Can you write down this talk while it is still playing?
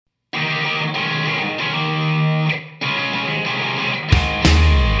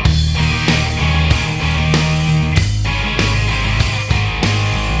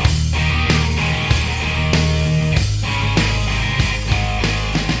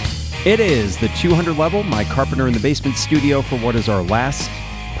It is the 200 level, Mike Carpenter in the basement studio for what is our last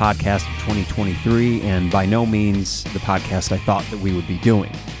podcast of 2023, and by no means the podcast I thought that we would be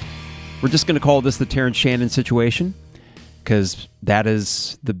doing. We're just going to call this the Terrence Shannon situation, because that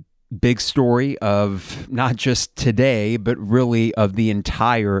is the big story of not just today, but really of the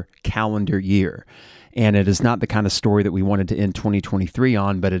entire calendar year. And it is not the kind of story that we wanted to end 2023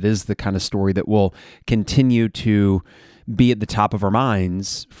 on, but it is the kind of story that will continue to be at the top of our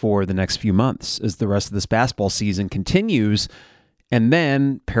minds for the next few months as the rest of this basketball season continues. And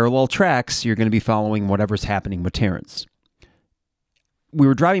then parallel tracks, you're going to be following whatever's happening with Terrence. We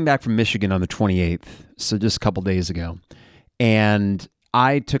were driving back from Michigan on the 28th, so just a couple days ago. And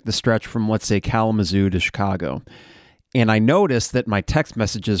I took the stretch from, let's say, Kalamazoo to Chicago. And I noticed that my text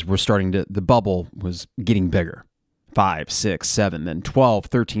messages were the bubble was getting bigger. 5, 6, 7, then 12,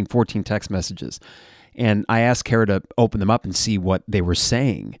 13, 14 text messages. And I asked Kara to open them up and see what they were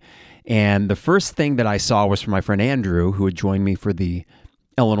saying. And the first thing that I saw was from my friend Andrew, who had joined me for the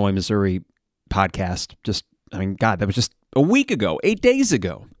Illinois-Missouri podcast. That was just a week ago, 8 days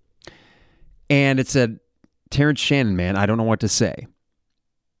ago. And it said, Terrence Shannon, man, I don't know what to say.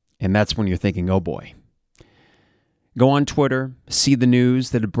 And that's when you're thinking, oh boy. Go on Twitter, see the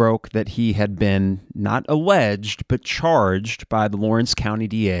news that it broke that he had been not alleged, but charged by the Lawrence County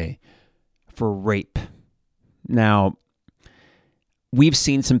DA for rape. Now, we've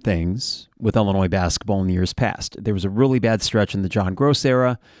seen some things with Illinois basketball in the years past. There was a really bad stretch in the John Gross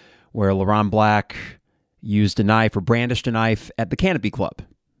era where LaRon Black used a knife or brandished a knife at the Canopy Club.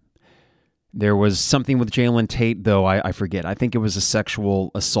 There was something with Jalen Tate, though I forget. I think it was a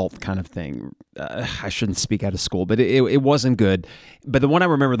sexual assault kind of thing. I shouldn't speak out of school, but it wasn't good. But the one I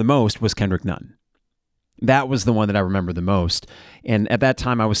remember the most was Kendrick Nunn. That was the one that I remember the most. And at that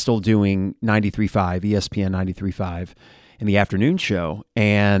time, I was still doing 93.5, ESPN 93.5 in the afternoon show.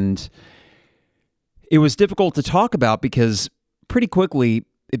 And it was difficult to talk about because pretty quickly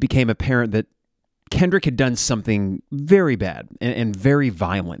it became apparent that Kendrick had done something very bad and very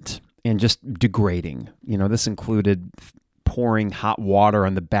violent and just degrading. You know, this included pouring hot water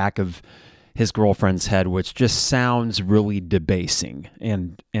on the back of his girlfriend's head, which just sounds really debasing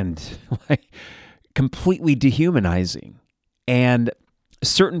and like completely dehumanizing. And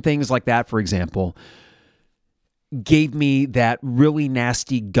certain things like that, for example, gave me that really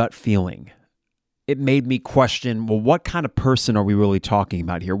nasty gut feeling. It made me question, well, what kind of person are we really talking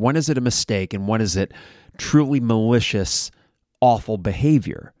about here? When is it a mistake and when is it truly malicious, awful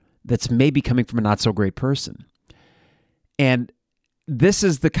behavior that's maybe coming from a not so great person? And this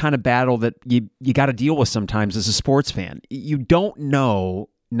is the kind of battle that you got to deal with sometimes as a sports fan. You don't know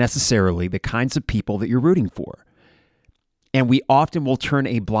necessarily the kinds of people that you're rooting for. And we often will turn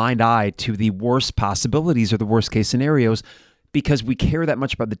a blind eye to the worst possibilities or the worst case scenarios because we care that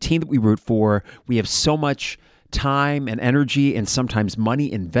much about the team that we root for. We have so much time and energy and sometimes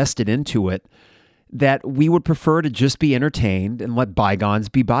money invested into it that we would prefer to just be entertained and let bygones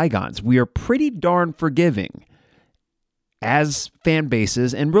be bygones. We are pretty darn forgiving as fan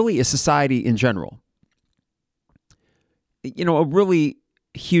bases and really a society in general. You know, a really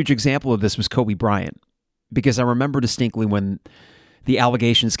huge example of this was Kobe Bryant, because I remember distinctly when the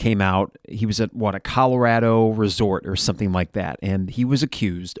allegations came out, he was at a Colorado resort or something like that, and he was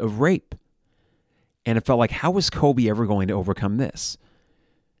accused of rape. And it felt like, how was Kobe ever going to overcome this?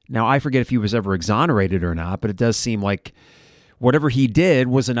 Now, I forget if he was ever exonerated or not, but it does seem like whatever he did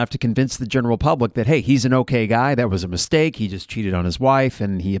was enough to convince the general public that, hey, he's an okay guy. That was a mistake. He just cheated on his wife,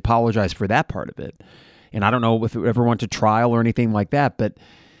 and he apologized for that part of it. And I don't know if it ever went to trial or anything like that, but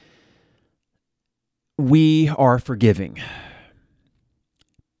we are forgiving.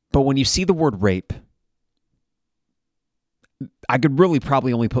 But when you see the word rape, I could really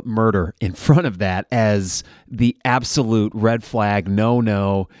probably only put murder in front of that as the absolute red flag,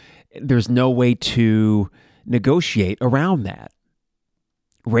 no. There's no way to negotiate around that.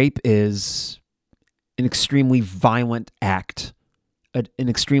 Rape is an extremely violent act, an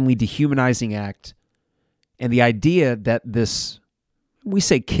extremely dehumanizing act. And the idea that this, we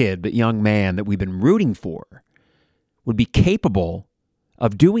say kid, but young man that we've been rooting for would be capable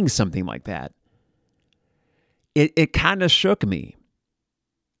of doing something like that, it kind of shook me.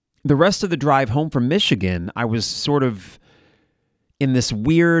 The rest of the drive home from Michigan, I was sort of in this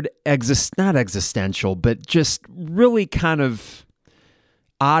weird, not existential, but just really kind of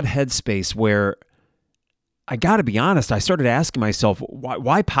odd headspace where I got to be honest, I started asking myself,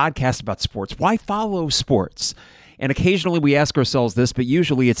 why podcast about sports? Why follow sports? And occasionally we ask ourselves this, but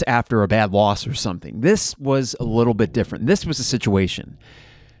usually it's after a bad loss or something. This was a little bit different. This was a situation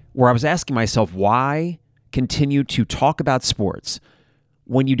where I was asking myself, why continue to talk about sports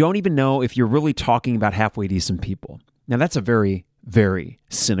when you don't even know if you're really talking about halfway decent people. Now, that's a very, very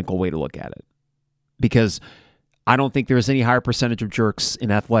cynical way to look at it, because I don't think there's any higher percentage of jerks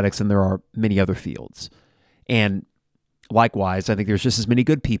in athletics than there are many other fields. And likewise, I think there's just as many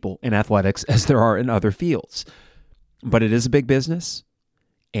good people in athletics as there are in other fields. But it is a big business,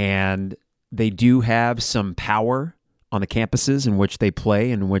 and they do have some power on the campuses in which they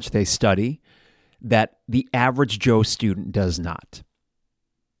play and in which they study that the average Joe student does not.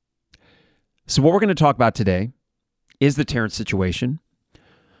 So what we're going to talk about today is the Terrence situation.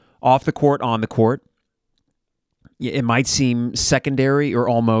 Off the court, on the court. It might seem secondary or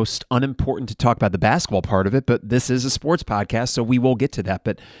almost unimportant to talk about the basketball part of it, but this is a sports podcast, so we will get to that.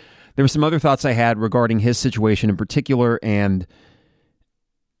 But there were some other thoughts I had regarding his situation in particular and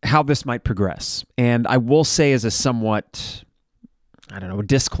how this might progress. And I will say, as a somewhat, a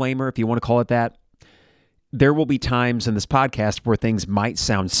disclaimer, if you want to call it that, there will be times in this podcast where things might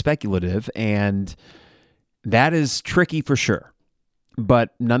sound speculative, and that is tricky for sure.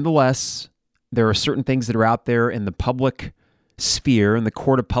 But nonetheless, there are certain things that are out there in the public sphere, in the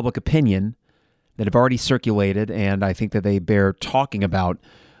court of public opinion, that have already circulated, and I think that they bear talking about.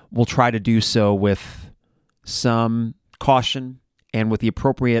 We'll try to do so with some caution and with the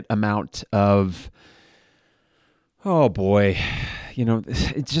appropriate amount of,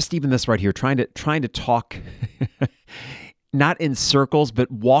 it's just even this right here, trying to talk, not in circles,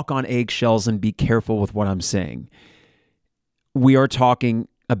 but walk on eggshells and be careful with what I'm saying. We are talking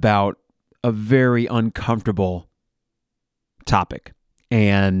about a very uncomfortable topic,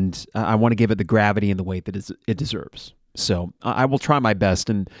 and I want to give it the gravity and the weight that it deserves. So I will try my best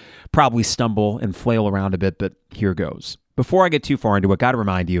and probably stumble and flail around a bit, but here goes. Before I get too far into it, got to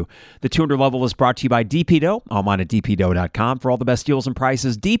remind you, the 200 level is brought to you by DPDough, online at dpdough.com. For all the best deals and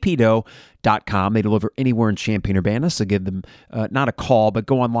prices, dpdough.com. They deliver anywhere in Champaign-Urbana, so give them not a call, but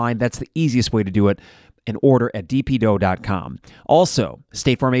go online. That's the easiest way to do it, and order at dpdough.com. Also,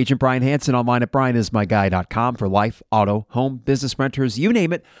 State Farm agent Brian Hansen, online at brianismyguy.com for life, auto, home, business renters, you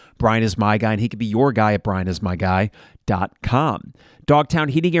name it. Brian is my guy, and he could be your guy at brianismyguy.com. Dogtown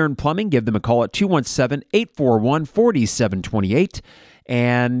Heating, Air, and Plumbing, give them a call at 217-841-4728.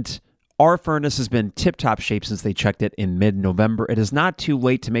 And our furnace has been tip-top shape since they checked it in mid-November. It is not too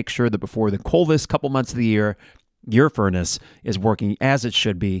late to make sure that before the coldest couple months of the year, your furnace is working as it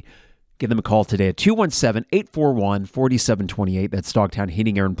should be. Give them a call today at 217-841-4728. That's Dogtown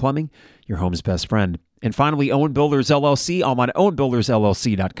Heating, Air, and Plumbing, your home's best friend. And finally, Owen Builders LLC, online at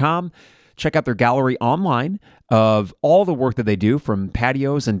owenbuildersllc.com. Check out their gallery online of all the work that they do, from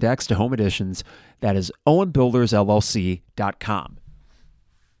patios and decks to home additions. That is owenbuildersllc.com.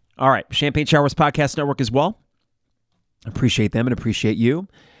 All right, Champagne Showers Podcast Network as well. Appreciate them and appreciate you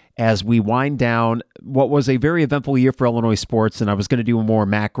as we wind down what was a very eventful year for Illinois sports. And I was going to do a more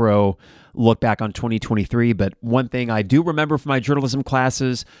macro look back on 2023. But one thing I do remember from my journalism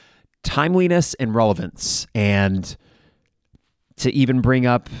classes, timeliness and relevance. And to even bring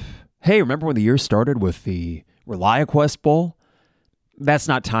up, hey, remember when the year started with the ReliaQuest Bowl? That's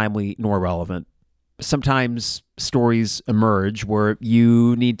not timely nor relevant. Sometimes stories emerge where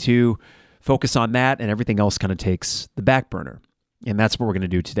you need to focus on that and everything else kind of takes the back burner. And that's what we're going to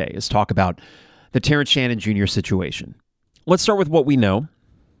do today, is talk about the Terrence Shannon Jr. situation. Let's start with what we know.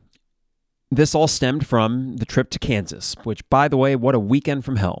 This all stemmed from the trip to Kansas, which, by the way, what a weekend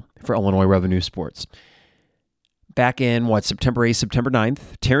from hell for Illinois Revenue Sports. Back in, September 8th, September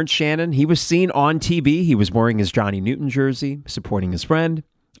 9th, Terrence Shannon, he was seen on TV. He was wearing his Johnny Newton jersey, supporting his friend.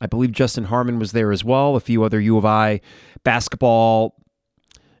 I believe Justin Harmon was there as well. A few other U of I basketball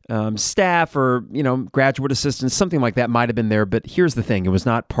staff or, graduate assistants, something like that might have been there. But here's the thing. It was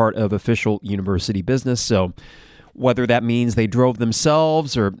not part of official university business. So whether that means they drove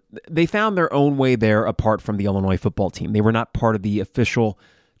themselves or they found their own way there apart from the Illinois football team. They were not part of the official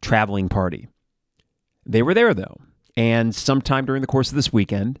traveling party. They were there, though. And sometime during the course of this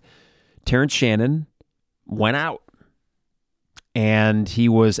weekend, Terrence Shannon went out. And he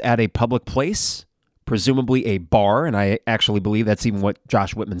was at a public place, presumably a bar, and I actually believe that's even what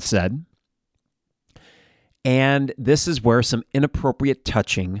Josh Whitman said. And this is where some inappropriate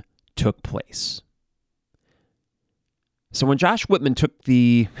touching took place. So when Josh Whitman took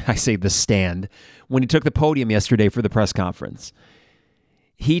the stand, when he took the podium yesterday for the press conference,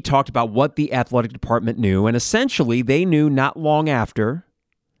 he talked about what the athletic department knew, and essentially they knew not long after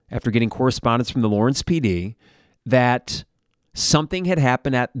getting correspondence from the Lawrence PD, that something had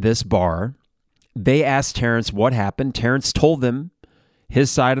happened at this bar. They asked Terrence what happened. Terrence told them his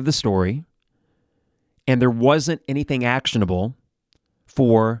side of the story, and there wasn't anything actionable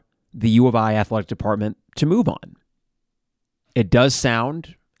for the U of I athletic department to move on. It does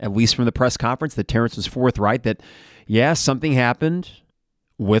sound, at least from the press conference, that Terrence was forthright that, yeah, something happened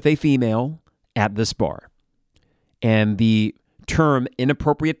with a female at this bar. And the term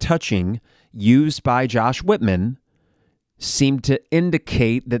inappropriate touching used by Josh Whitman seemed to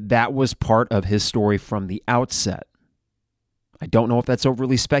indicate that that was part of his story from the outset. I don't know if that's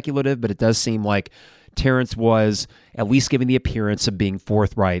overly speculative, but it does seem like Terrence was at least giving the appearance of being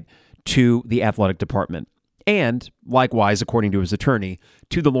forthright to the athletic department. And likewise, according to his attorney,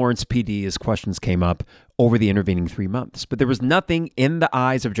 to the Lawrence PD as questions came up over the intervening 3 months. But there was nothing in the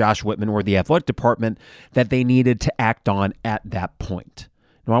eyes of Josh Whitman or the athletic department that they needed to act on at that point.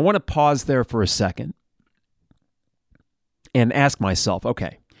 Now, I want to pause there for a second and ask myself,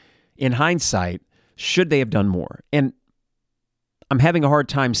 okay, in hindsight, should they have done more? And I'm having a hard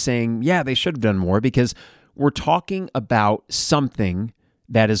time saying, yeah, they should have done more, because we're talking about something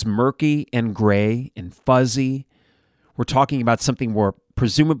that is murky and gray and fuzzy. We're talking about something where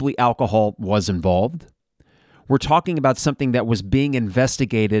presumably alcohol was involved. We're talking about something that was being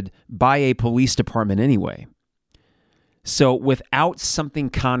investigated by a police department anyway. So without something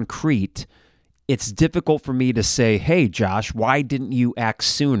concrete, it's difficult for me to say, hey, Josh, why didn't you act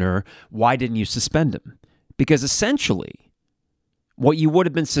sooner? Why didn't you suspend him? Because essentially, what you would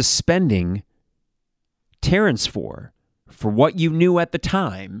have been suspending Terrence for what you knew at the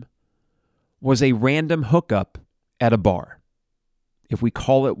time, was a random hookup at a bar. If we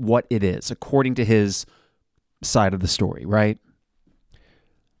call it what it is, according to his side of the story, right?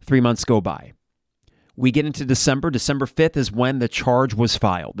 3 months go by. We get into December. December 5th is when the charge was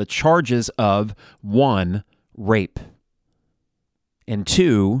filed. The charges of 1, rape, and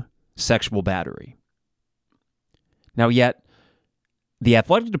 2, sexual battery. Now, yet, the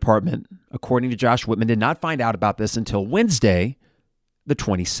athletic department, according to Josh Whitman, did not find out about this until Wednesday, the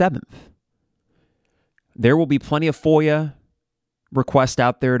 27th. There will be plenty of FOIA requests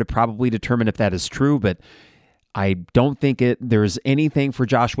out there to probably determine if that is true, but I don't think there's anything for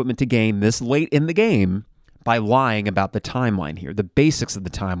Josh Whitman to gain this late in the game by lying about the timeline here. The basics of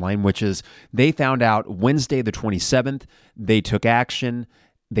the timeline, which is they found out Wednesday, the 27th. They took action.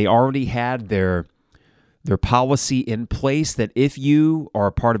 They already had their policy in place that if you are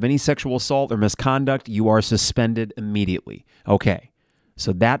a part of any sexual assault or misconduct, you are suspended immediately. Okay,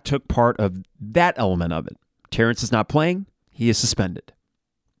 so that took part of that element of it. Terrence is not playing. He is suspended.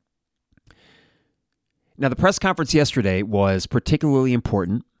 Now, the press conference yesterday was particularly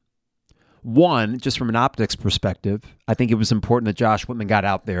important. One, just from an optics perspective, I think it was important that Josh Whitman got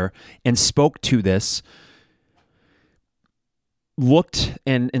out there and spoke to this, looked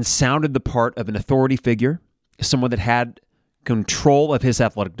and sounded the part of an authority figure, someone that had control of his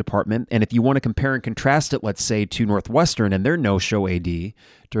athletic department. And if you want to compare and contrast it, let's say, to Northwestern and their no-show AD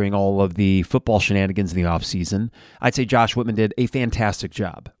during all of the football shenanigans in the offseason, I'd say Josh Whitman did a fantastic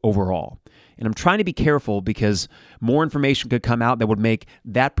job overall. And I'm trying to be careful because more information could come out that would make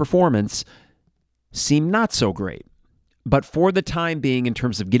that performance seem not so great. But for the time being, in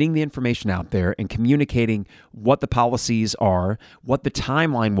terms of getting the information out there and communicating what the policies are, what the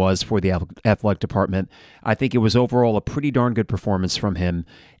timeline was for the athletic department, I think it was overall a pretty darn good performance from him.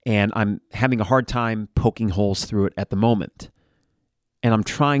 And I'm having a hard time poking holes through it at the moment. And I'm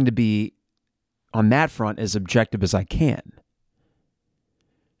trying to be, on that front, as objective as I can.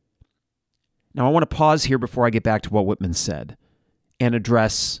 Now, I want to pause here before I get back to what Whitman said and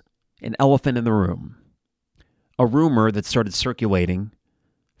address an elephant in the room. A rumor that started circulating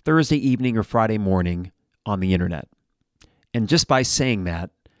Thursday evening or Friday morning on the internet. And just by saying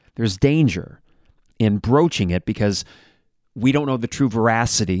that, there's danger in broaching it because we don't know the true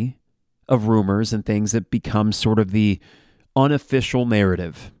veracity of rumors and things that become sort of the unofficial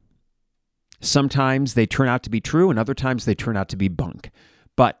narrative. Sometimes they turn out to be true and other times they turn out to be bunk.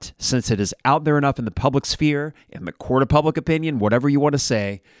 But since it is out there enough in the public sphere, in the court of public opinion, whatever you want to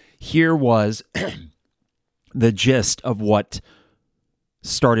say, here was the gist of what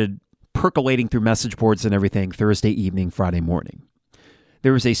started percolating through message boards and everything Thursday evening, Friday morning.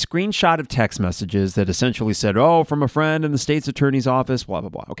 There was a screenshot of text messages that essentially said, oh, from a friend in the state's attorney's office, blah, blah,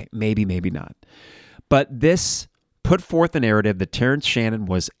 blah. Okay, maybe, maybe not. But this put forth a narrative that Terrence Shannon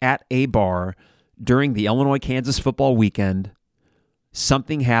was at a bar during the Illinois-Kansas football weekend.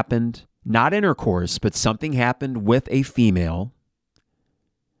 Something happened, not intercourse, but something happened with a female,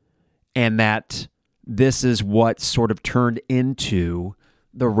 and that this is what sort of turned into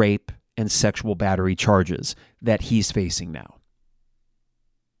the rape and sexual battery charges that he's facing now.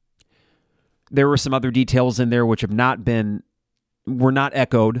 There were some other details in there which were not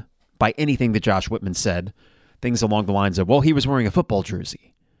echoed by anything that Josh Whitman said. Things along the lines of, well, he was wearing a football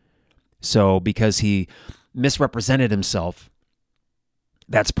jersey. So because he misrepresented himself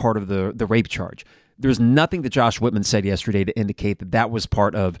that's part of the rape charge. There's nothing that Josh Whitman said yesterday to indicate that that was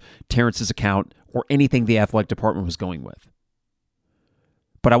part of Terrence's account or anything the athletic department was going with.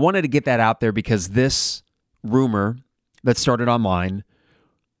 But I wanted to get that out there because this rumor that started online,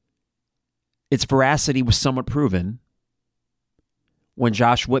 its veracity was somewhat proven when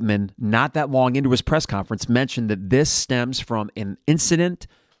Josh Whitman, not that long into his press conference, mentioned that this stems from an incident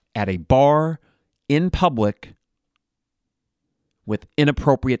at a bar in public with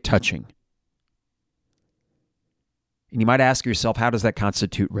inappropriate touching. And you might ask yourself, how does that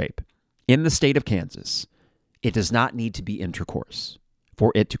constitute rape? In the state of Kansas, it does not need to be intercourse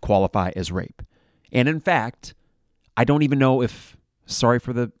for it to qualify as rape. And in fact, I don't even know if, sorry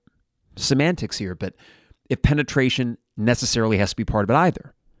for the semantics here, but if penetration necessarily has to be part of it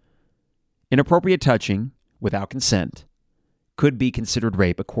either. Inappropriate touching without consent could be considered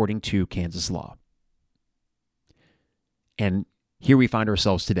rape according to Kansas law. And here we find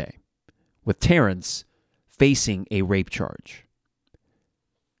ourselves today with Terrence facing a rape charge.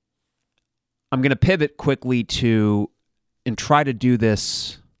 I'm going to pivot quickly and try to do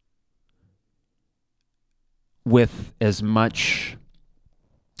this with as much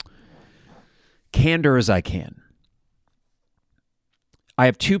candor as I can. I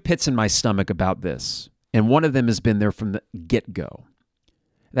have two pits in my stomach about this, and one of them has been there from the get-go.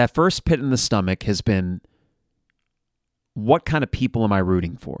 That first pit in the stomach has been, what kind of people am I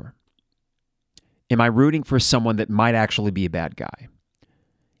rooting for? Am I rooting for someone that might actually be a bad guy?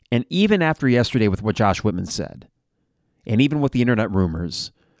 And even after yesterday with what Josh Whitman said, and even with the internet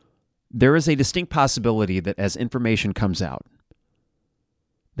rumors, there is a distinct possibility that as information comes out,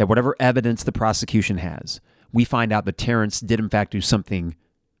 that whatever evidence the prosecution has, we find out that Terrence did in fact do something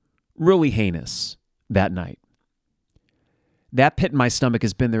really heinous that night. That pit in my stomach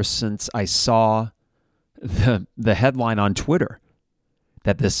has been there since I saw the headline on Twitter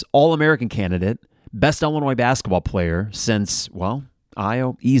that this All-American candidate, best Illinois basketball player since,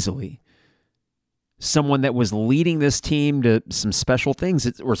 Io, easily, someone that was leading this team to some special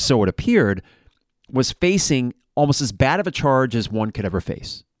things, or so it appeared, was facing almost as bad of a charge as one could ever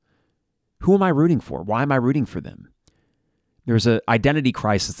face. Who am I rooting for? Why am I rooting for them? There's an identity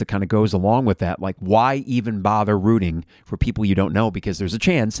crisis that kind of goes along with that. Like, why even bother rooting for people you don't know? Because there's a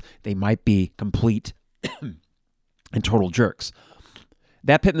chance they might be complete and total jerks.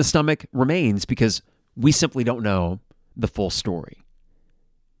 That pit in the stomach remains because we simply don't know the full story.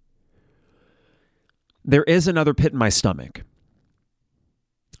 There is another pit in my stomach.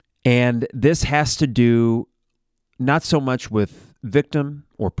 And this has to do not so much with victim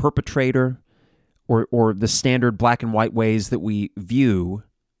or perpetrator or the standard black and white ways that we view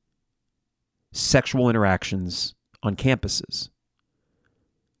sexual interactions on campuses.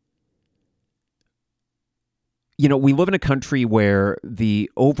 You know, we live in a country where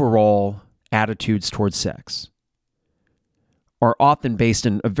the overall attitudes towards sex are often based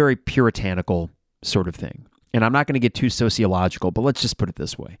in a very puritanical sort of thing. And I'm not going to get too sociological, but let's just put it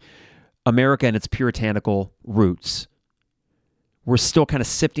this way. America and its puritanical roots, we're still kind of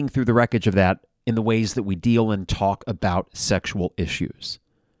sifting through the wreckage of that in the ways that we deal and talk about sexual issues.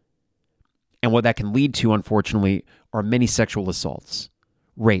 And what that can lead to, unfortunately, are many sexual assaults,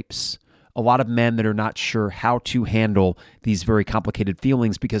 rapes, a lot of men that are not sure how to handle these very complicated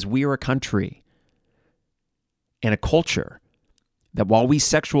feelings because we are a country and a culture that while we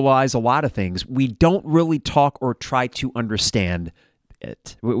sexualize a lot of things, we don't really talk or try to understand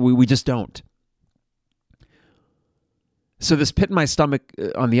it. We just don't. So this pit in my stomach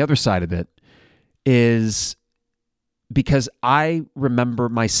on the other side of it is because I remember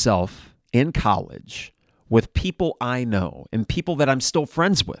myself in college with people I know and people that I'm still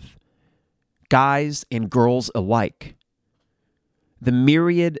friends with, guys and girls alike, the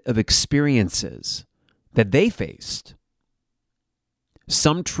myriad of experiences that they faced,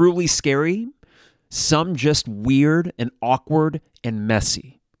 some truly scary, some just weird and awkward and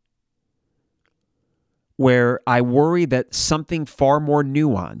messy, where I worry that something far more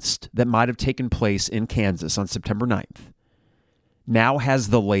nuanced that might have taken place in Kansas on September 9th now has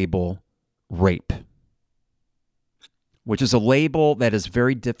the label rape, which is a label that is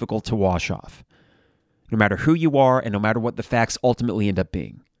very difficult to wash off, no matter who you are and no matter what the facts ultimately end up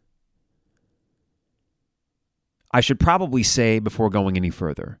being. I should probably say before going any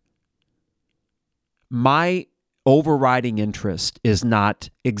further, my overriding interest is not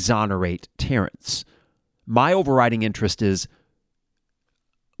exonerate Terrence. My overriding interest is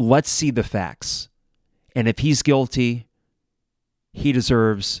let's see the facts. And if he's guilty, he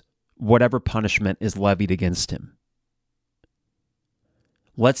deserves whatever punishment is levied against him.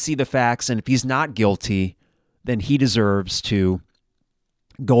 Let's see the facts. And if he's not guilty, then he deserves to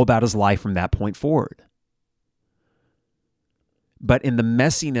go about his life from that point forward. But in the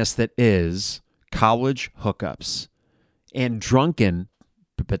messiness that is college hookups and drunken,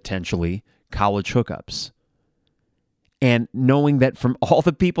 potentially, college hookups, and knowing that from all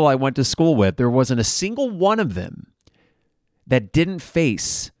the people I went to school with, there wasn't a single one of them that didn't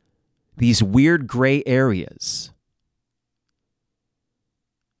face these weird gray areas.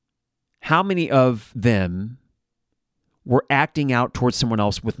 How many of them were acting out towards someone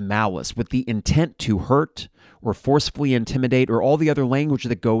else with malice, with the intent to hurt or forcefully intimidate, or all the other language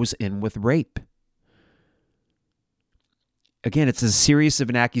that goes in with rape? Again, it's as serious of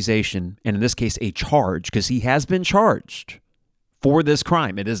an accusation, and in this case, a charge, because he has been charged for this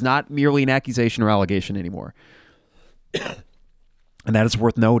crime. It is not merely an accusation or allegation anymore. And that is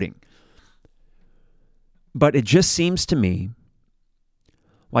worth noting. But it just seems to me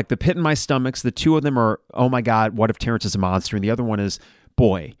like the pit in my stomachs, the two of them are, oh my God, what if Terrence is a monster? And the other one is,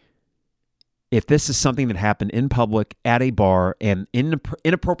 boy, if this is something that happened in public at a bar and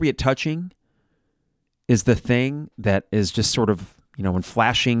inappropriate touching is the thing that is just sort of, in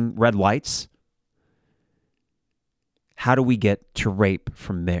flashing red lights, how do we get to rape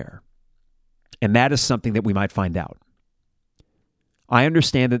from there? And that is something that we might find out. I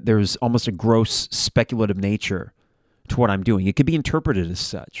understand that there's almost a gross speculative nature to what I'm doing. It could be interpreted as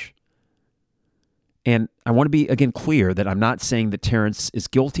such. And I want to be, again, clear that I'm not saying that Terrence is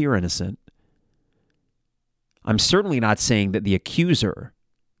guilty or innocent. I'm certainly not saying that the accuser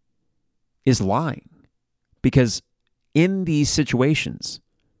is lying. Because in these situations,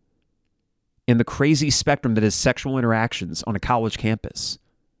 in the crazy spectrum that is sexual interactions on a college campus,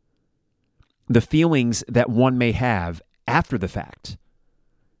 the feelings that one may have after the fact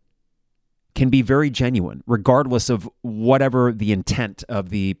can be very genuine, regardless of whatever the intent of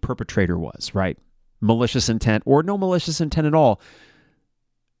the perpetrator was, right? Malicious intent or no malicious intent at all.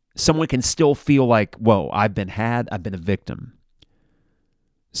 Someone can still feel like, whoa, I've been a victim.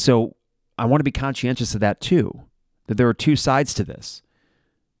 So I want to be conscientious of that too, that there are two sides to this.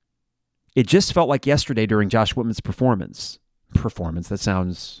 It just felt like yesterday during Josh Whitman's performance, that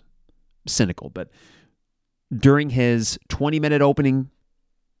sounds cynical, but during his 20-minute opening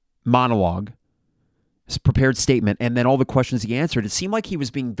monologue, his prepared statement, and then all the questions he answered, it seemed like he was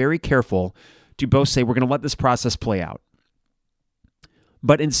being very careful to both say, we're going to let this process play out,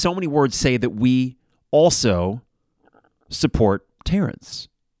 but in so many words say that we also support Terrence.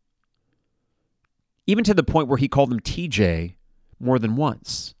 Even to the point where he called him TJ more than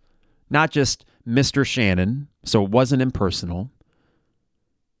once. Not just Mr. Shannon, so it wasn't impersonal.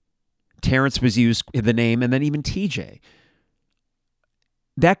 Terrence was used the name, and then even TJ.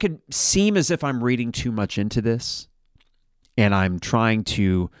 That could seem as if I'm reading too much into this, and I'm trying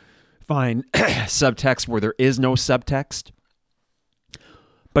to find subtext where there is no subtext.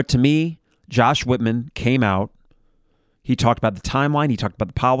 But to me, Josh Whitman came out. He talked about the timeline. He talked about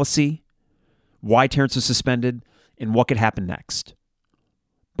the policy, why Terrence was suspended, and what could happen next.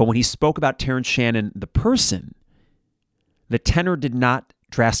 But when he spoke about Terrence Shannon, the person, the tenor did not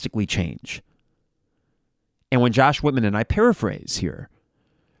drastically change. And when Josh Whitman, and I paraphrase here,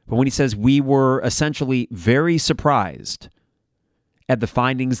 but when he says we were essentially very surprised at the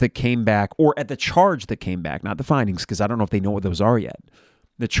findings that came back, or at the charge that came back, not the findings, because I don't know if they know what those are yet,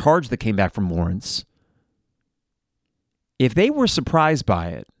 the charge that came back from Lawrence, if they were surprised by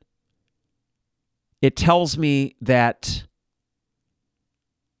it, it tells me that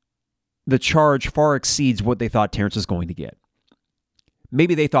the charge far exceeds what they thought Terrence was going to get.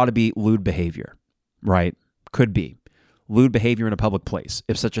 Maybe they thought it'd be lewd behavior, right? Could be. Lewd behavior in a public place,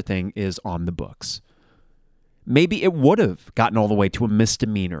 if such a thing is on the books. Maybe it would have gotten all the way to a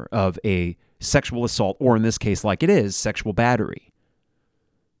misdemeanor of a sexual assault, or in this case, like it is, sexual battery.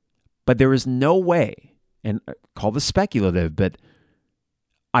 But there is no way, and call this speculative, but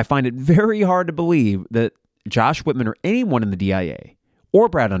I find it very hard to believe that Josh Whitman or anyone in the DIA, or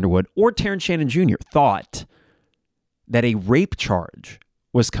Brad Underwood, or Terrence Shannon Jr. thought that a rape charge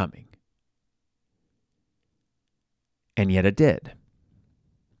was coming. And yet it did.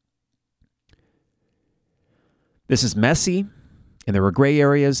 This is messy, and there are gray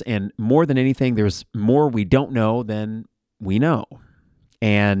areas, and more than anything, there's more we don't know than we know.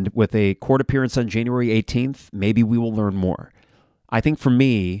 And with a court appearance on January 18th, maybe we will learn more. I think for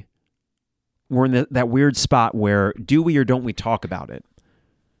me, we're in that weird spot where do we or don't we talk about it,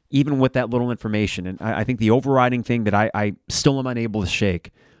 even with that little information. And I think the overriding thing that I still am unable to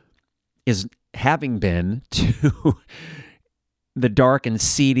shake is having been to the dark and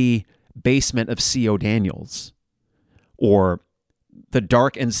seedy basement of C.O. Daniels, or the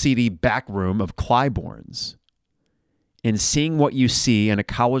dark and seedy back room of Clybourne's, and seeing what you see in a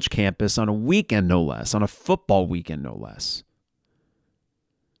college campus on a weekend, no less, on a football weekend, no less,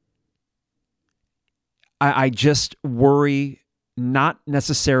 I just worry, not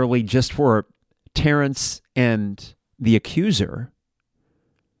necessarily just for Terrence and the accuser,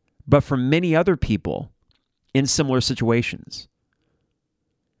 but for many other people in similar situations.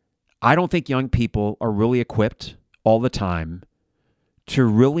 I don't think young people are really equipped all the time to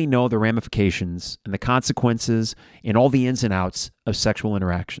really know the ramifications and the consequences and all the ins and outs of sexual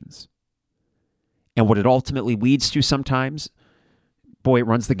interactions. And what it ultimately leads to sometimes, boy, it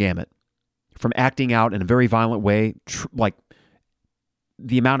runs the gamut. From acting out in a very violent way, like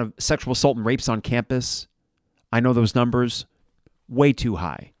the amount of sexual assault and rapes on campus, I know those numbers, way too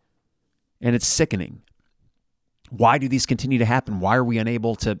high. And it's sickening. Why do these continue to happen? Why are we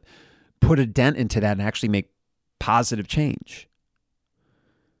unable to put a dent into that and actually make positive change?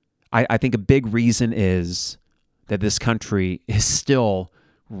 I think a big reason is that this country is still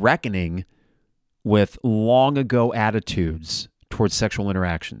reckoning with long ago attitudes towards sexual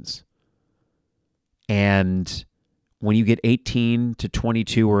interactions. And when you get 18 to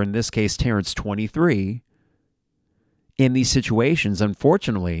 22, or in this case, Terrence 23, in these situations,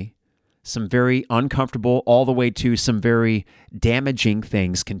 unfortunately, some very uncomfortable all the way to some very damaging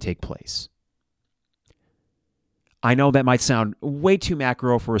things can take place. I know that might sound way too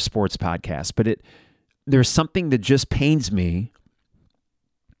macro for a sports podcast, but there's something that just pains me,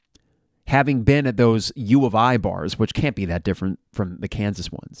 having been at those U of I bars, which can't be that different from the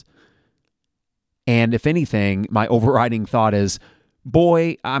Kansas ones. And if anything, my overriding thought is,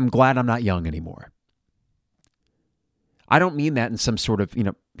 boy, I'm glad I'm not young anymore. I don't mean that in some sort of,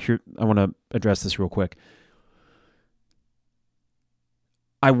 here, I want to address this real quick.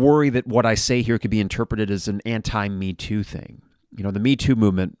 I worry that what I say here could be interpreted as an anti-Me Too thing. The Me Too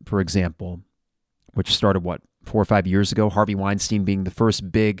movement, for example, which started, 4 or 5 years ago, Harvey Weinstein being the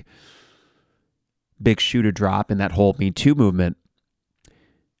first big shoe to drop in that whole Me Too movement.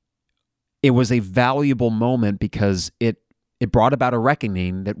 It was a valuable moment because it brought about a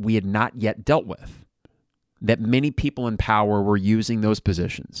reckoning that we had not yet dealt with, that many people in power were using those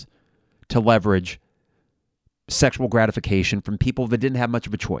positions to leverage sexual gratification from people that didn't have much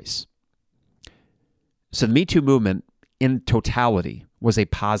of a choice. So the Me Too movement in totality was a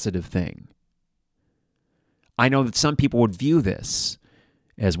positive thing. I know that some people would view this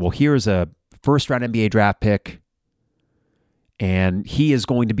as, well, here's a first-round NBA draft pick, and he is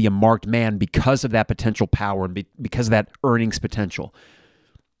going to be a marked man because of that potential power and because of that earnings potential.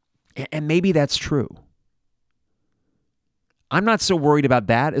 And maybe that's true. I'm not so worried about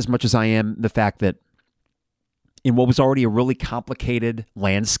that as much as I am the fact that in what was already a really complicated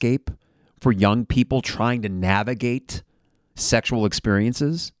landscape for young people trying to navigate sexual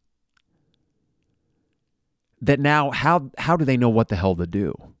experiences, that now how do they know what the hell to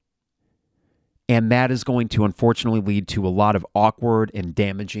do? And that is going to unfortunately lead to a lot of awkward and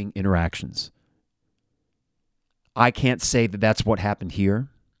damaging interactions. I can't say that that's what happened here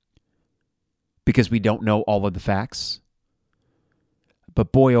because we don't know all of the facts.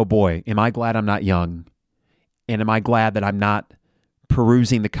 But boy, oh boy, am I glad I'm not young. And am I glad that I'm not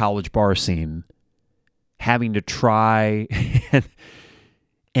perusing the college bar scene, having to try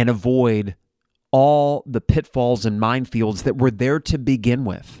and avoid all the pitfalls and minefields that were there to begin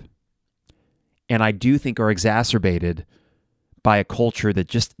with. And I do think are exacerbated by a culture that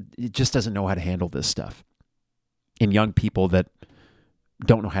just doesn't know how to handle this stuff. And young people that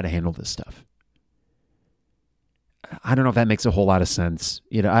don't know how to handle this stuff. I don't know if that makes a whole lot of sense.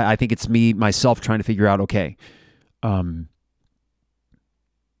 I think it's myself trying to figure out, okay,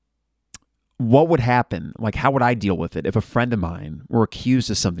 what would happen? Like, how would I deal with it if a friend of mine were accused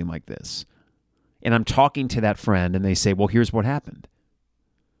of something like this? And I'm talking to that friend and they say, well, here's what happened.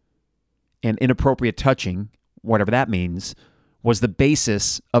 And inappropriate touching, whatever that means, was the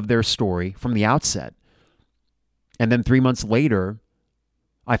basis of their story from the outset. And then 3 months later,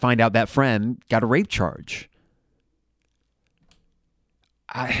 I find out that friend got a rape charge.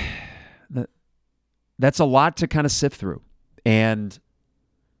 That's a lot to kind of sift through. And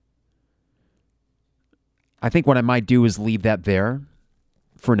I think what I might do is leave that there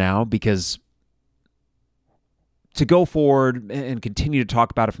for now, because to go forward and continue to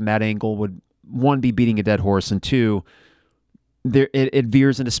talk about it from that angle would, one, be beating a dead horse, and two, it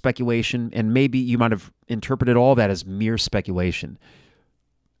veers into speculation, and maybe you might have interpreted all that as mere speculation.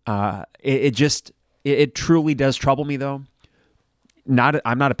 It truly does trouble me, though.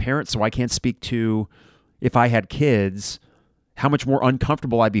 I'm not a parent, so I can't speak to, if I had kids, how much more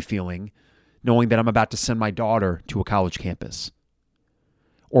uncomfortable I'd be feeling knowing that I'm about to send my daughter to a college campus.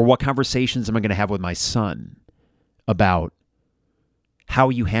 Or what conversations am I going to have with my son about how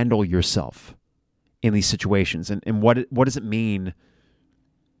you handle yourself in these situations and what does it mean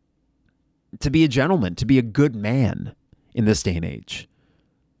to be a gentleman, to be a good man in this day and age.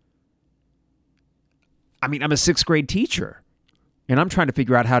 I mean, I'm a 6th grade teacher, and I'm trying to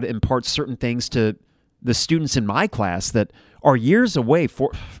figure out how to impart certain things to the students in my class that are years away,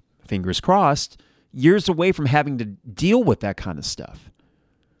 fingers crossed, years away from having to deal with that kind of stuff.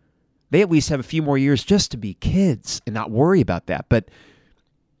 They at least have a few more years just to be kids and not worry about that. But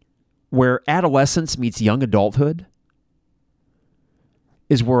where adolescence meets young adulthood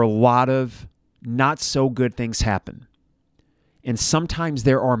is where a lot of not so good things happen. And sometimes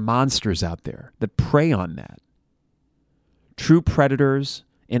there are monsters out there that prey on that. True predators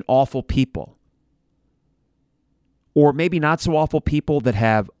and awful people. Or maybe not so awful people that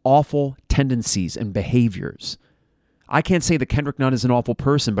have awful tendencies and behaviors. I can't say that Kendrick Nunn is an awful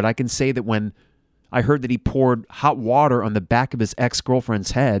person, but I can say that when I heard that he poured hot water on the back of his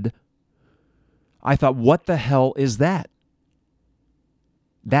ex-girlfriend's head, I thought, what the hell is that?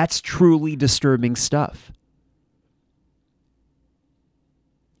 That's truly disturbing stuff.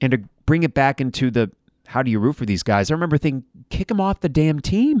 And to bring it back into the how do you root for these guys, I remember thinking, kick them off the damn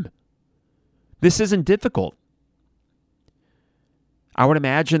team. This isn't difficult. I would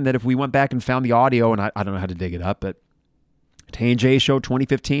imagine that if we went back and found the audio, and I don't know how to dig it up, but T&J Show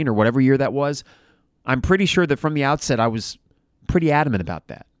 2015 or whatever year that was, I'm pretty sure that from the outset I was pretty adamant about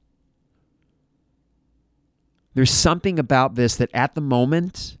that. There's something about this that at the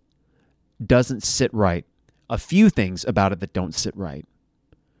moment doesn't sit right. A few things about it that don't sit right.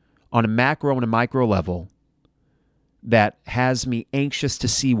 On a macro and a micro level that has me anxious to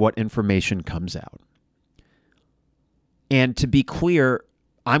see what information comes out. And to be clear,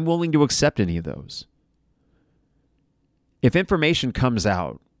 I'm willing to accept any of those. If information comes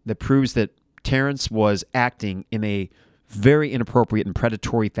out that proves that Terrence was acting in a very inappropriate and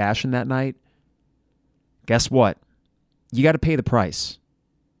predatory fashion that night, guess what? You got to pay the price.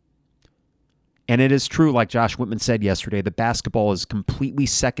 And it is true, like Josh Whitman said yesterday, that basketball is completely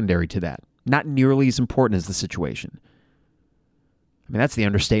secondary to that. Not nearly as important as the situation. I mean, that's the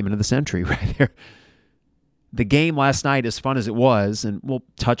understatement of the century right there. The game last night, as fun as it was, and we'll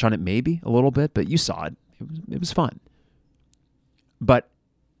touch on it maybe a little bit, but you saw it. It was fun. But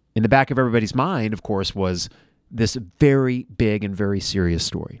in the back of everybody's mind, of course, was this very big and very serious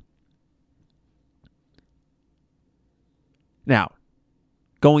story. Now,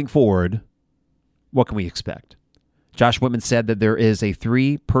 going forward, what can we expect? Josh Whitman said that there is a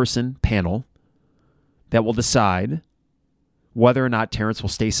 3-person panel that will decide whether or not Terrence will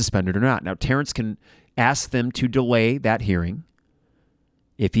stay suspended or not. Now, Terrence can ask them to delay that hearing.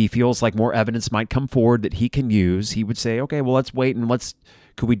 If he feels like more evidence might come forward that he can use, he would say, okay, well, let's wait and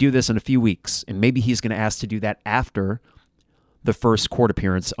could we do this in a few weeks? And maybe he's going to ask to do that after the first court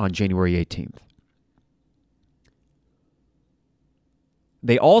appearance on January 18th.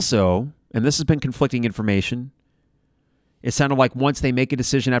 They also, and this has been conflicting information, it sounded like once they make a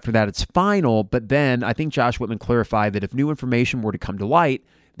decision after that, it's final, but then I think Josh Whitman clarified that if new information were to come to light,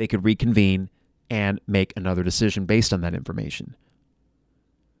 they could reconvene and make another decision based on that information.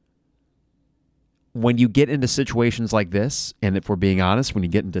 When you get into situations like this, and if we're being honest, when you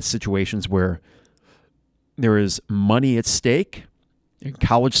get into situations where there is money at stake, and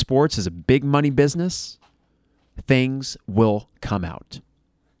college sports is a big money business, things will come out.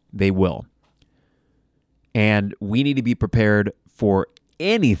 They will. And we need to be prepared for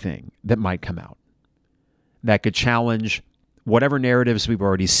anything that might come out that could challenge whatever narratives we've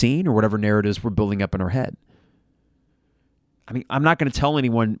already seen or whatever narratives we're building up in our head. I mean, I'm not going to tell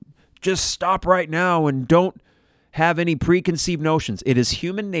anyone, just stop right now and don't have any preconceived notions. It is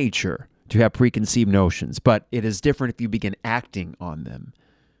human nature to have preconceived notions, but it is different if you begin acting on them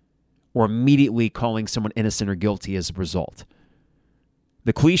or immediately calling someone innocent or guilty as a result.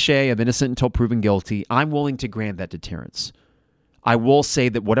 The cliche of innocent until proven guilty, I'm willing to grant that to Terrence. I will say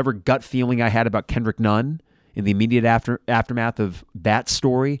that whatever gut feeling I had about Kendrick Nunn in the immediate aftermath of that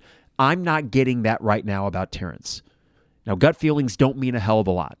story, I'm not getting that right now about Terrence. Now, gut feelings don't mean a hell of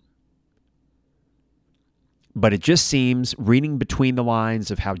a lot. But it just seems, reading between the lines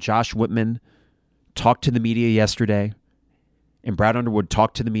of how Josh Whitman talked to the media yesterday and Brad Underwood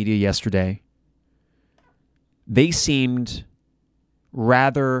talked to the media yesterday, they seemed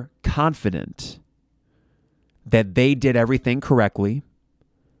rather confident that they did everything correctly.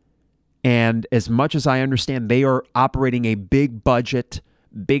 And as much as I understand, they are operating a big budget,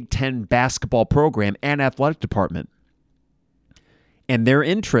 Big Ten basketball program and athletic department. And their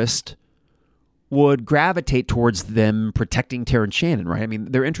interest would gravitate towards them protecting Terrence Shannon, right? I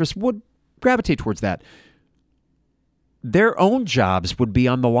mean, their interest would gravitate towards that. their own jobs would be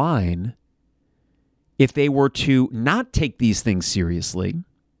on the line if they were to not take these things seriously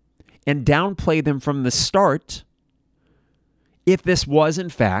and downplay them from the start if this was, in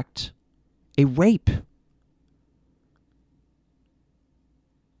fact, a rape.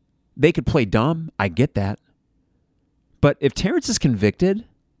 They could play dumb. I get that. But if Terrence is convicted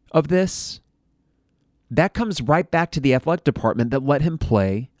of this, that comes right back to the athletic department that let him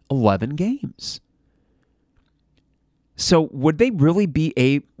play 11 games. So would they really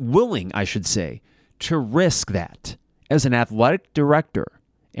be willing, I should say, to risk that as an athletic director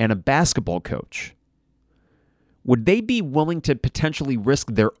and a basketball coach? Would they be willing to potentially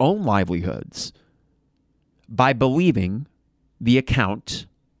risk their own livelihoods by believing the account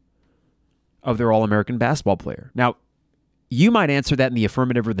of their All-American basketball player? Now, you might answer that in the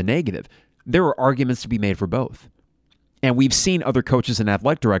affirmative or the negative. There are arguments to be made for both. And we've seen other coaches and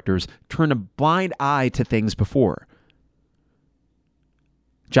athletic directors turn a blind eye to things before.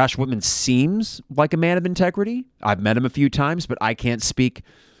 Josh Whitman seems like a man of integrity. I've met him a few times, but I can't speak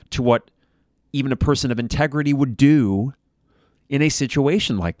to what even a person of integrity would do in a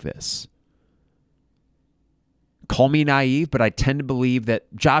situation like this. Call me naive, but I tend to believe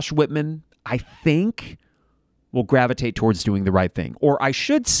that Josh Whitman, I think, will gravitate towards doing the right thing. Or I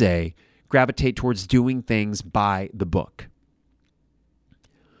should say, gravitate towards doing things by the book.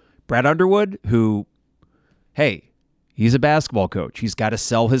 Brad Underwood, who, hey, he's a basketball coach. He's got to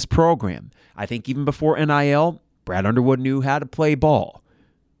sell his program. I think even before NIL, Brad Underwood knew how to play ball.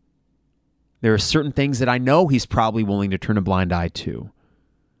 There are certain things that I know he's probably willing to turn a blind eye to.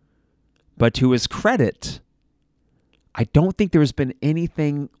 But to his credit, I don't think there's been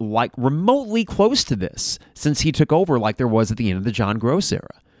anything like remotely close to this since he took over like there was at the end of the John Gross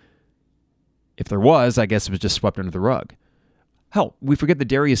era. If there was, I guess it was just swept under the rug. Hell, we forget the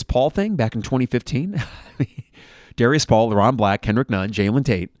Darius Paul thing back in 2015. Darius Paul, LeBron Black, Kendrick Nunn, Jalen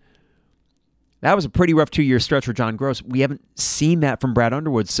Tate. That was a pretty rough 2-year stretch for John Gross. We haven't seen that from Brad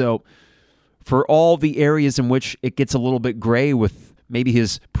Underwood. So for all the areas in which it gets a little bit gray with maybe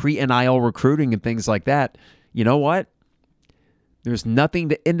his pre-NIL recruiting and things like that, you know what? There's nothing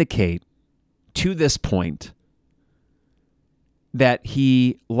to indicate to this point that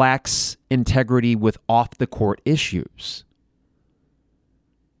he lacks integrity with off-the-court issues.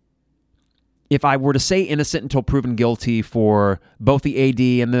 If I were to say innocent until proven guilty for both the AD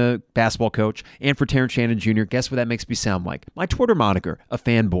and the basketball coach and for Terrence Shannon Jr., guess what that makes me sound like? My Twitter moniker, a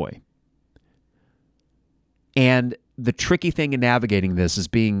fanboy. And the tricky thing in navigating this is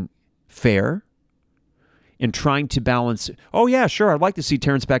being fair and trying to balance, oh yeah, sure, I'd like to see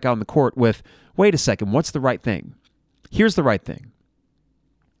Terrence back out on the court with, wait a second, what's the right thing? Here's the right thing.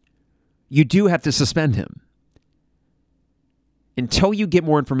 You do have to suspend him. Until you get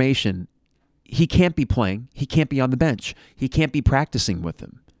more information, he can't be playing. He can't be on the bench. He can't be practicing with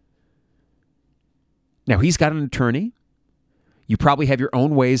him. Now, he's got an attorney. You probably have your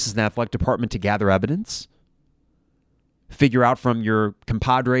own ways as an athletic department to gather evidence. Figure out from your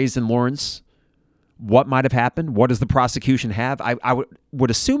compadres in Lawrence what might have happened. What does the prosecution have? I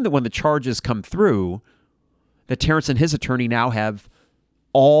would assume that when the charges come through, that Terrence and his attorney now have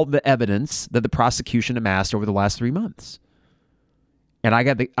all the evidence that the prosecution amassed over the last 3 months. And I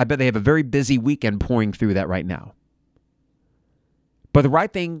bet they have a very busy weekend pouring through that right now. But the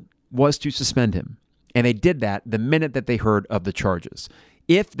right thing was to suspend him. And they did that the minute that they heard of the charges.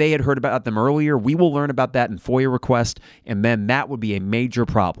 If they had heard about them earlier, we will learn about that in FOIA request, and then that would be a major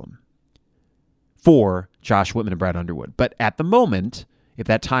problem for Josh Whitman and Brad Underwood. But at the moment, if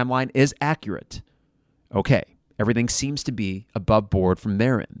that timeline is accurate, okay, everything seems to be above board from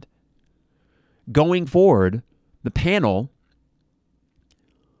their end. Going forward, the panel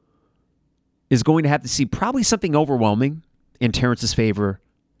is going to have to see probably something overwhelming in Terrence's favor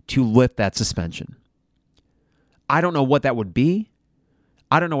to lift that suspension. I don't know what that would be.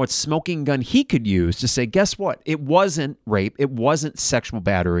 I don't know what smoking gun he could use to say, guess what? It wasn't rape. It wasn't sexual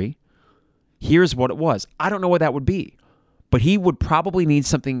battery. Here's what it was. I don't know what that would be. But he would probably need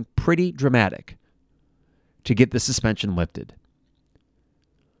something pretty dramatic to get the suspension lifted.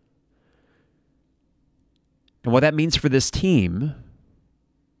 And what that means for this team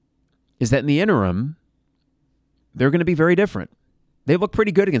is that in the interim, they're going to be very different. They look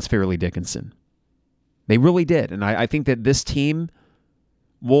pretty good against Fairleigh Dickinson. They really did. And I think that this team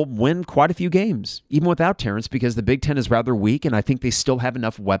will win quite a few games, even without Terrence, because the Big Ten is rather weak, and I think they still have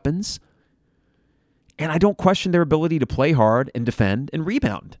enough weapons. And I don't question their ability to play hard and defend and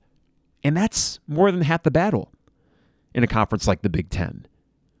rebound. And that's more than half the battle in a conference like the Big Ten.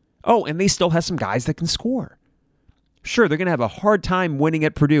 Oh, and they still have some guys that can score. Sure, they're going to have a hard time winning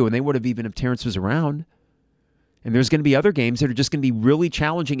at Purdue, and they would have even if Terrence was around. And there's going to be other games that are just going to be really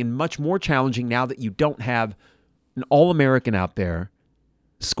challenging and much more challenging now that you don't have an All-American out there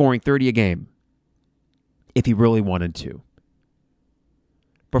scoring 30 a game if he really wanted to.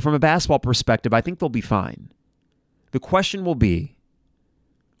 But from a basketball perspective, I think they'll be fine. The question will be,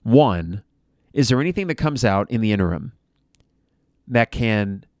 one, is there anything that comes out in the interim that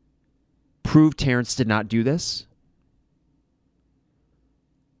can prove Terrence did not do this?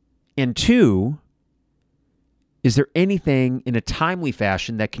 And two, is there anything in a timely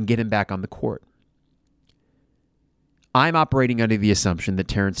fashion that can get him back on the court? I'm operating under the assumption that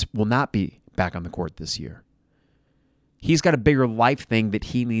Terrence will not be back on the court this year. He's got a bigger life thing that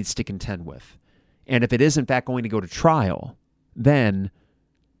he needs to contend with. And if it is in fact going to go to trial, then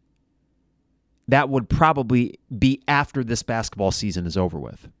that would probably be after this basketball season is over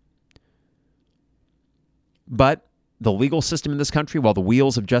with. But the legal system in this country, while the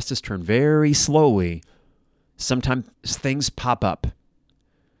wheels of justice turn very slowly, sometimes things pop up.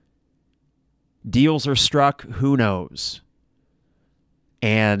 Deals are struck, who knows?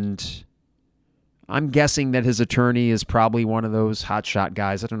 And I'm guessing that his attorney is probably one of those hotshot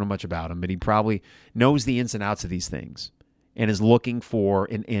guys. I don't know much about him, but he probably knows the ins and outs of these things and is looking for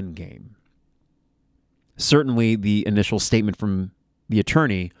an end game. Certainly, the initial statement from the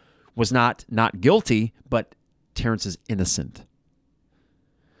attorney was not guilty, but Terrence is innocent.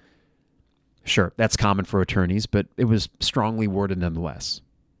 Sure, that's common for attorneys, but it was strongly worded nonetheless.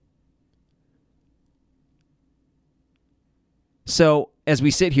 So, as we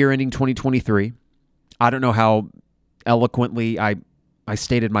sit here ending 2023, I don't know how eloquently I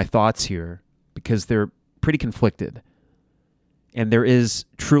stated my thoughts here because they're pretty conflicted. And there is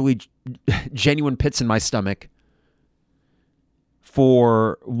truly genuine pits in my stomach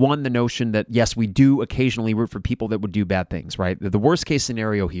for, one, the notion that, yes, we do occasionally root for people that would do bad things, right? The worst case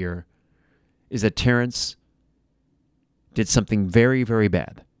scenario here is that Terrence did something very, very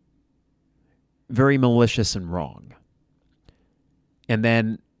bad, very malicious and wrong. And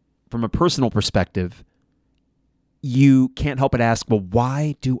then from a personal perspective, you can't help but ask, well,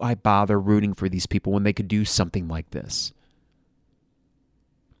 why do I bother rooting for these people when they could do something like this?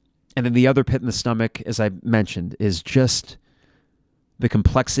 And then the other pit in the stomach, as I mentioned, is just the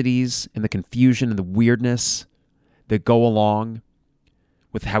complexities and the confusion and the weirdness that go along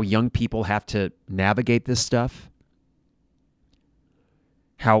with how young people have to navigate this stuff.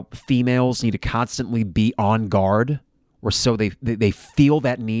 How females need to constantly be on guard, or so they feel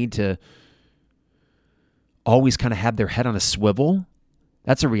that need to always kind of have their head on a swivel.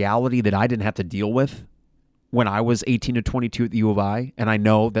 That's a reality that I didn't have to deal with when I was 18 to 22 at the U of I, and I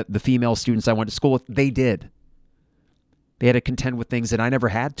know that the female students I went to school with, they did. They had to contend with things that I never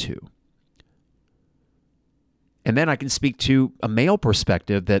had to. And then I can speak to a male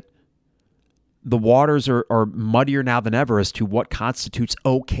perspective that the waters are muddier now than ever as to what constitutes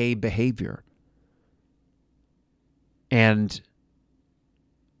okay behavior. And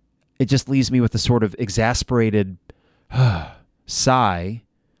it just leaves me with a sort of exasperated sigh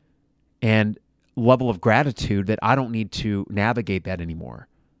and level of gratitude that I don't need to navigate that anymore.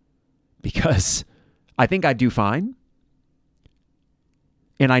 Because I think I do fine.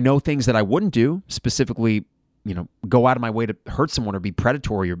 And I know things that I wouldn't do, specifically, go out of my way to hurt someone or be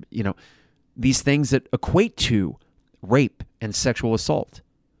predatory or, these things that equate to rape and sexual assault.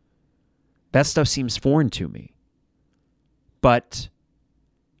 That stuff seems foreign to me. But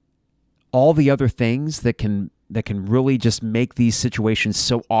all the other things that can really just make these situations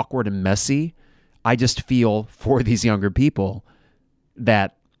so awkward and messy, I just feel for these younger people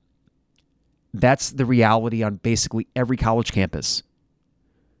that that's the reality on basically every college campus.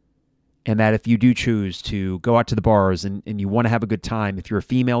 And that if you do choose to go out to the bars and you want to have a good time, if you're a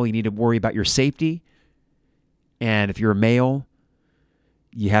female, you need to worry about your safety. And if you're a male,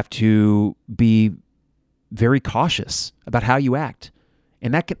 you have to be very cautious about how you act.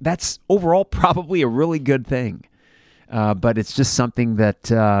 And that's overall probably a really good thing. But it's just something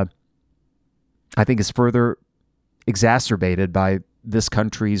that I think is further exacerbated by this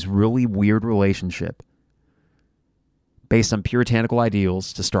country's really weird relationship based on puritanical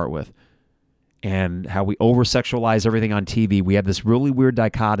ideals to start with, and how we over-sexualize everything on TV. We have this really weird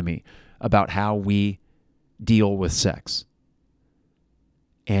dichotomy about how we deal with sex.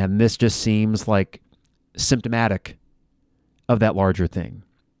 And this just seems like symptomatic of that larger thing.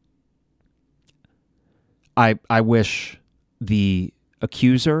 I wish the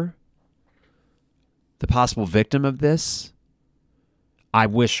accuser, the possible victim of this, I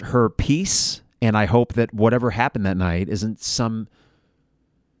wish her peace, and I hope that whatever happened that night isn't some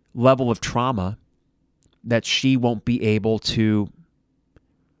level of trauma that she won't be able to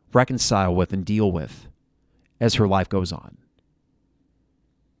reconcile with and deal with as her life goes on.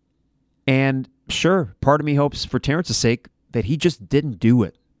 And sure, part of me hopes for Terrence's sake that he just didn't do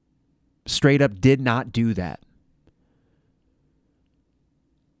it. Straight up did not do that.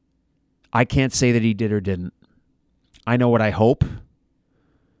 I can't say that he did or didn't. I know what I hope.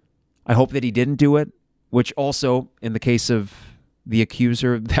 I hope that he didn't do it, which also, in the case of the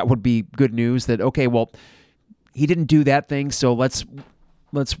accuser, that would be good news that, okay, well, he didn't do that thing, so let's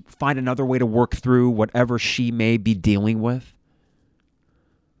find another way to work through whatever she may be dealing with.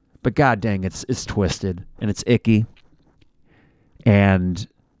 But god dang, it's twisted and it's icky. And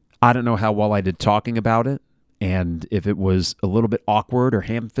I don't know how well I did talking about it. And if it was a little bit awkward or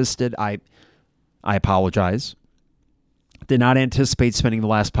ham-fisted, I apologize. Did not anticipate spending the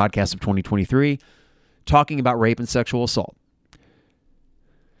last podcast of 2023 talking about rape and sexual assault.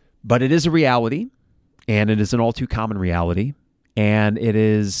 But it is a reality, and it is an all too common reality, and it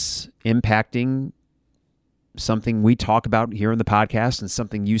is impacting something we talk about here in the podcast and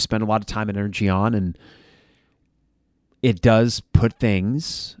something you spend a lot of time and energy on, and it does put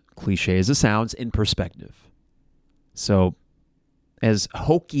things, cliche as it sounds, in perspective. So, as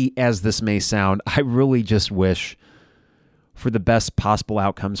hokey as this may sound, I really just wish for the best possible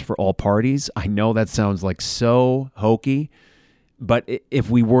outcomes for all parties. I know that sounds like so hokey, but if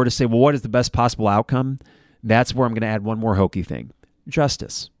we were to say, well, what is the best possible outcome? That's where I'm going to add one more hokey thing.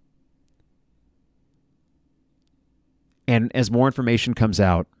 Justice. And as more information comes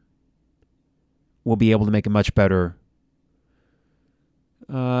out, we'll be able to make a much better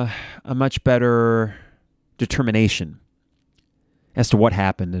determination as to what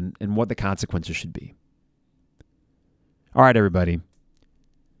happened and what the consequences should be. All right, everybody.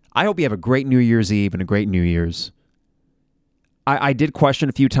 I hope you have a great New Year's Eve and a great New Year's. I did question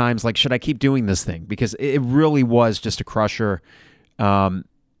a few times, like, should I keep doing this thing? Because it really was just a crusher to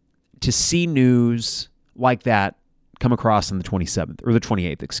see news like that come across on the 27th, or the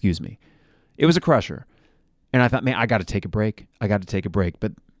 28th, excuse me. It was a crusher. And I thought, man, I got to take a break.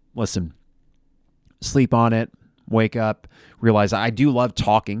 But listen, sleep on it, wake up, realize I do love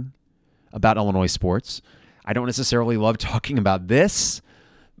talking about Illinois sports. I don't necessarily love talking about this,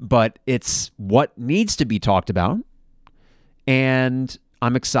 but it's what needs to be talked about. And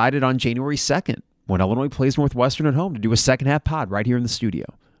I'm excited on January 2nd when Illinois plays Northwestern at home to do a second half pod right here in the studio.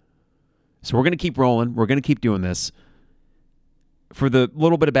 So we're going to keep rolling. We're going to keep doing this. For the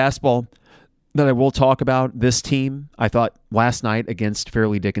little bit of basketball that I will talk about, this team, I thought last night against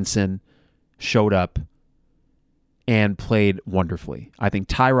Fairleigh Dickinson showed up and played wonderfully. I think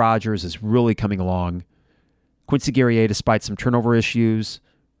Ty Rodgers is really coming along. Quincy Guerrier, despite some turnover issues,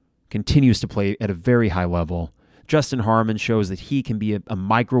 continues to play at a very high level. Justin Harmon shows that he can be a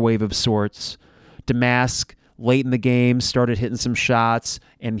microwave of sorts. Damask, late in the game, started hitting some shots,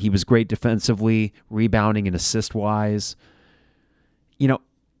 and he was great defensively, rebounding and assist-wise.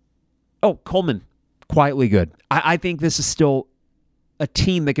 Coleman, quietly good. I think this is still a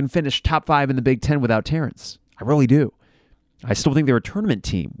team that can finish top 5 in the Big Ten without Terrence. I really do. I still think they're a tournament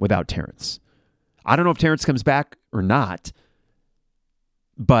team without Terrence. I don't know if Terrence comes back or not,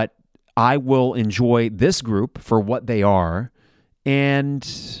 but I will enjoy this group for what they are. And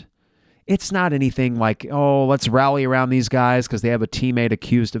it's not anything like, oh, let's rally around these guys because they have a teammate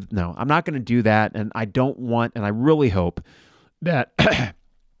accused of... No, I'm not going to do that. And I don't want, and I really hope that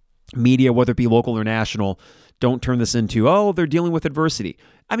media, whether it be local or national, don't turn this into, oh, they're dealing with adversity.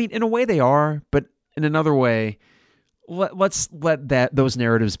 I mean, in a way they are, but in another way, let's let those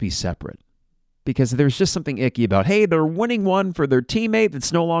narratives be separate. Because there's just something icky about, hey, they're winning one for their teammate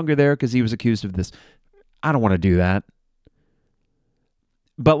that's no longer there because he was accused of this. I don't want to do that.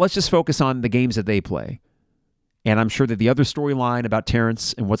 But let's just focus on the games that they play. And I'm sure that the other storyline about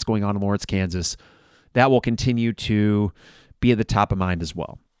Terrence and what's going on in Lawrence, Kansas, that will continue to be at the top of mind as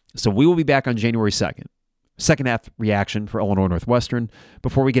well. So we will be back on January 2nd. Second half reaction for Illinois Northwestern.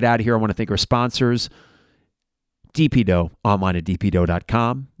 Before we get out of here, I want to thank our sponsors. DPDO, online at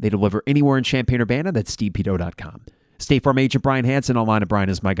dpdo.com. They deliver anywhere in Champaign-Urbana. That's dpdo.com. State Farm agent Brian Hansen, online at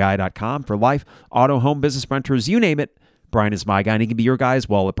brianismyguy.com. For life, auto, home, business, renters, you name it, Brian is my guy, and he can be your guy as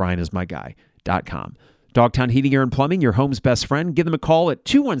well at brianismyguy.com. Dogtown Heating, Air, and Plumbing, your home's best friend. Give them a call at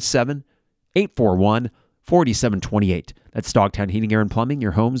 217-841-4728. That's Dogtown Heating, Air, and Plumbing,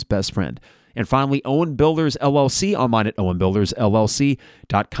 your home's best friend. And finally, Owen Builders, LLC, online at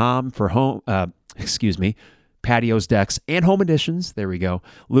owenbuildersllc.com for home, patios, decks, and home additions. There we go.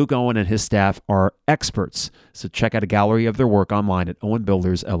 Luke Owen and his staff are experts. So check out a gallery of their work online at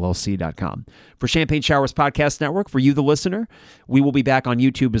owenbuildersllc.com. For Champagne Showers Podcast Network, for you, the listener, we will be back on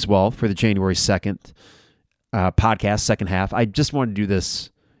YouTube as well for the January 2nd podcast, second half. I just wanted to do this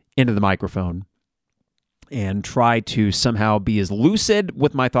into the microphone and try to somehow be as lucid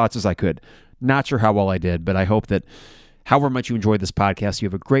with my thoughts as I could. Not sure how well I did, but I hope that however much you enjoyed this podcast, you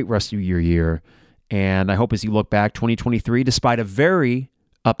have a great rest of your year. And I hope as you look back, 2023, despite a very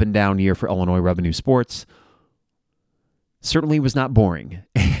up and down year for Illinois Revenue Sports, certainly was not boring.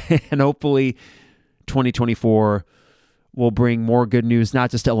 And hopefully 2024 will bring more good news,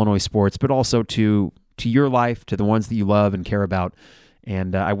 not just to Illinois sports, but also to your life, to the ones that you love and care about.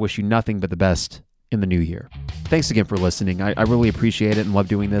 And I wish you nothing but the best in the new year. Thanks again for listening. I really appreciate it and love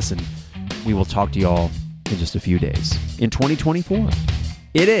doing this. And we will talk to you all in just a few days. In 2024,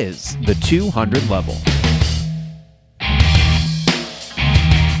 it is the 200 level.